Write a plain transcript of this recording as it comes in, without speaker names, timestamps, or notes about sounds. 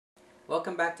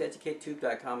Welcome back to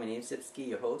EducateTube.com. My name is Sipski,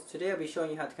 your host. Today I'll be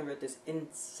showing you how to convert this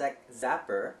insect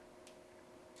zapper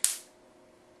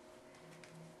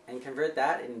and convert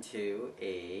that into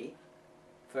a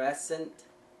fluorescent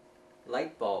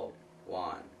light bulb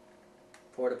wand.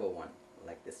 Portable one,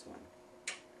 like this one.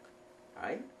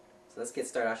 Alright, so let's get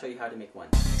started. I'll show you how to make one.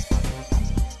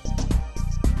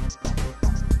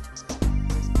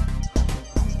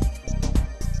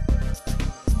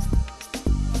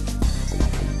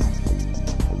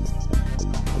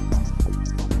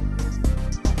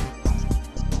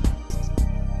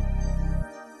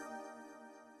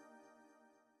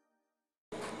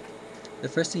 The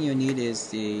first thing you need is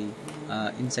the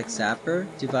insect zapper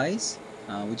device.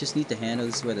 We just need the handle.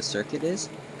 This is where the circuit is.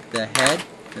 The head,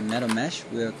 the metal mesh,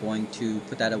 we're going to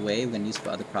put that away. We're going to use it for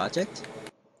other project.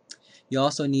 You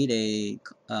also need a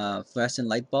fluorescent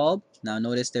light bulb. Now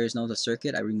notice there is no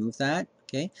circuit. I removed that.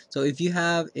 Okay. So if you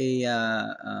have a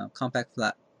compact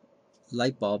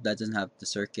light bulb that doesn't have the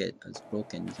circuit, it's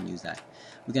broken, you can use that.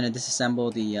 We're going to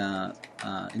disassemble the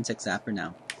insect zapper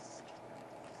now.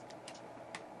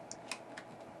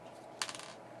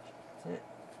 It.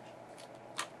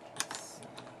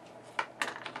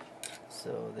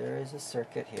 So there is a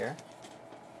circuit here.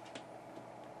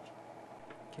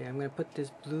 Okay, I'm going to put this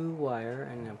blue wire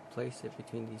and place it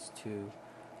between these two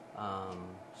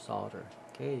solder.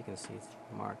 Okay, you can see it's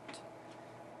marked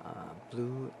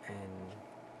blue and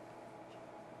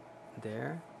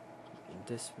there.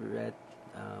 This red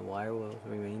wire will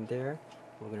remain there.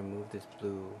 We're going to move this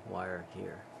blue wire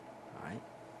here. Alright,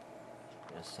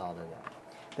 just solder that.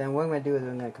 Then what I'm going to do is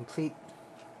I'm going to complete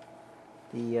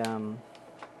the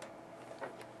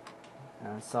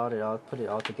solder it all, put it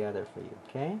all together for you.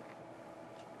 Okay.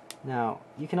 Now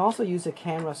you can also use a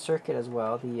camera circuit as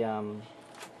well. The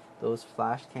those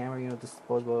flash camera,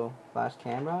 disposable flash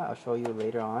camera. I'll show you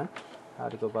later on how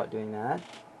to go about doing that.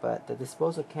 But the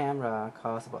disposable camera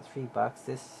costs about $3.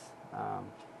 This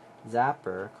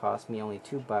zapper cost me only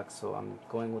 $2, so I'm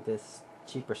going with this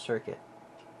cheaper circuit.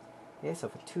 Okay, so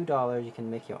for $2 you can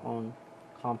make your own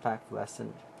compact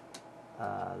fluorescent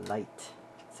light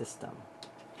system.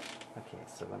 Okay,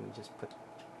 so let me just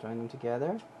join them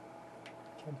together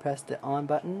and press the on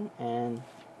button, and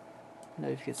now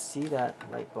you can see that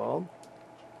light bulb.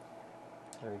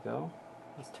 There we go.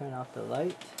 Let's turn off the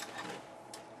light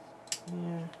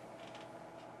here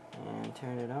and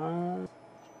turn it on.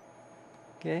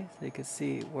 Okay, so you can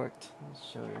see it worked. Let's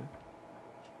show you.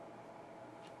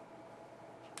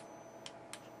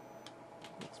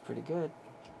 Looks pretty good.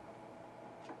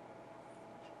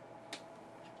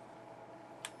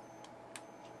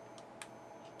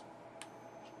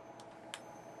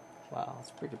 Wow,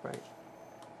 it's pretty bright.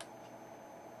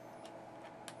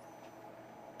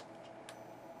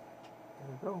 There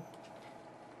we go.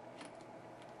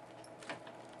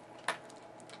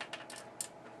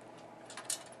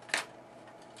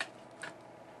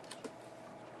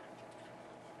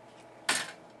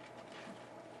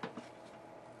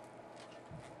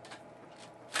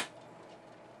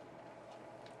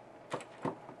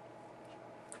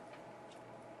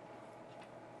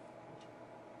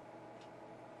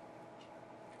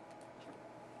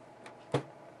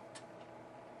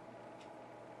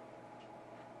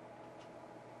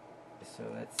 So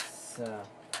let's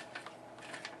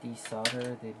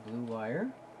desolder the blue wire.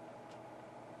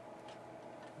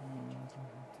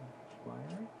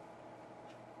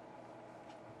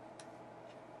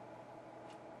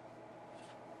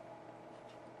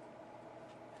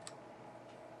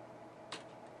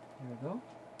 There we go.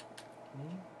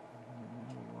 Okay.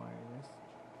 Rewire this.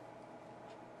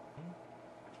 Okay.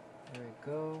 There we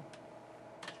go.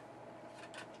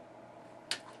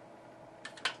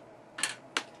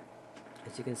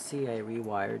 As you can see, I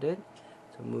rewired it.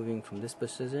 So moving from this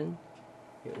position,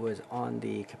 it was on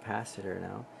the capacitor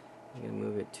now. I'm going to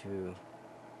move it to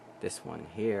this one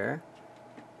here.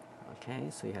 Okay,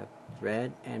 so you have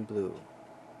red and blue.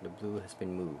 The blue has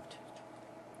been moved.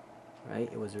 Right?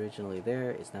 It was originally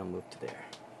there, it's now moved to there.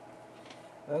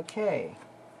 Okay,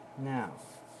 now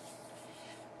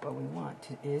what we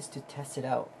want is to test it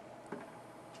out.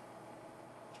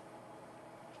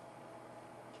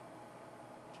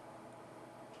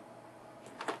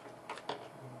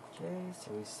 Okay,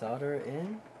 so we solder it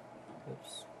in.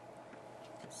 Oops.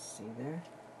 Let's see there.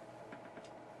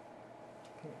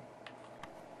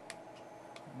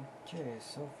 Okay,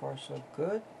 so far so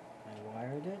good. I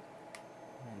wired it.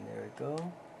 And there we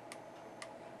go.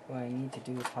 What I need to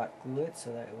do is hot glue it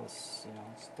so that it will,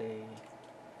 stay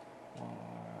more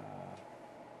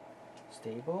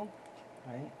stable,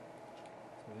 right?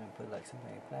 So we're gonna put like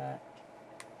something like that.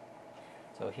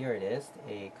 So here it is,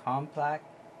 a compact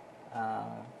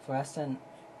fluorescent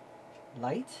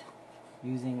light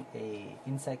using a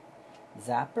insect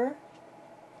zapper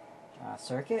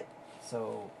circuit.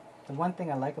 So the one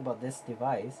thing I like about this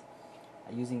device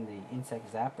using the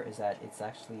insect zapper is that it's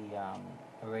actually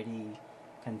already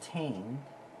contained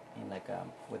in like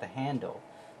with a handle,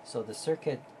 so the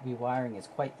circuit rewiring is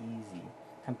quite easy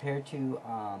compared to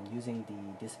using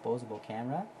the disposable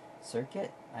camera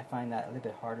circuit. I find that a little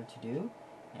bit harder to do,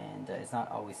 and it's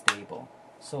not always stable.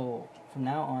 So from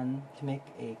now on, to make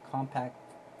a compact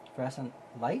fluorescent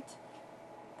light,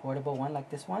 portable one like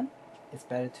this one, it's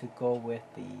better to go with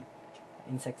the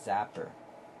insect zapper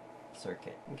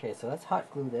circuit. Okay, so let's hot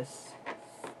glue this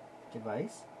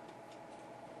device.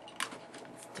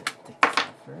 Let's take this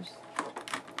out first.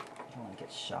 I don't want to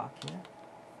get shocked here.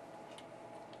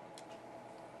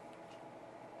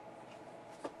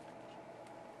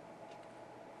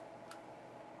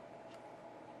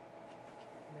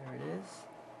 There it is.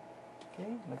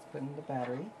 Okay, let's put in the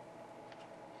battery.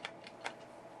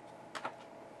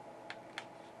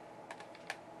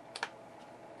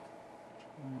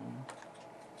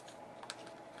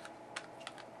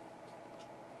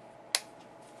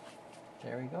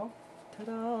 There we go.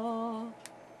 Ta-da!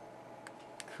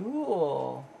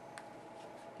 Cool!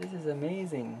 This is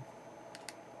amazing.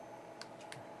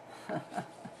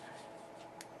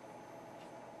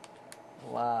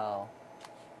 Wow.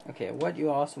 Okay, what you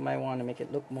also might want to make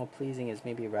it look more pleasing is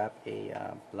maybe wrap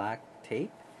a black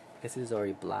tape, because this is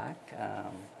already black,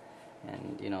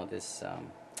 and you know this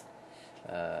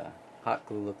hot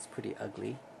glue looks pretty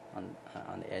ugly on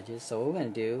the edges. So what we're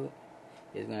going to do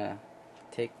is we're going to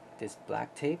take this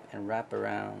black tape and wrap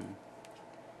around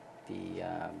the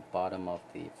bottom of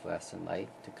the fluorescent light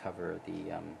to cover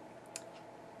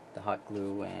the hot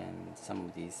glue and some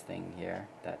of these things here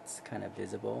that's kind of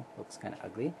visible, looks kind of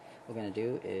ugly. What we're going to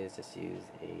do is just use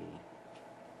a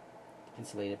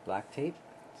insulated black tape.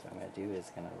 So what I'm going to do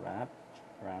is going to wrap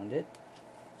around it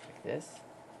like this.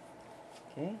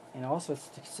 Okay, and also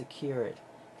to secure it,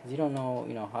 because you don't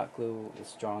know, hot glue is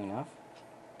strong enough.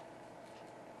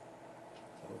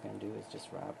 So what we're going to do is just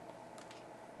wrap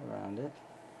around it.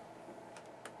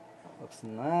 Looks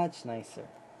much nicer.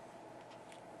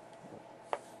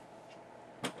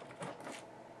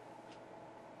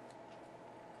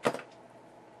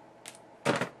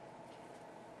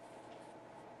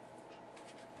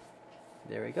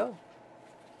 There we go.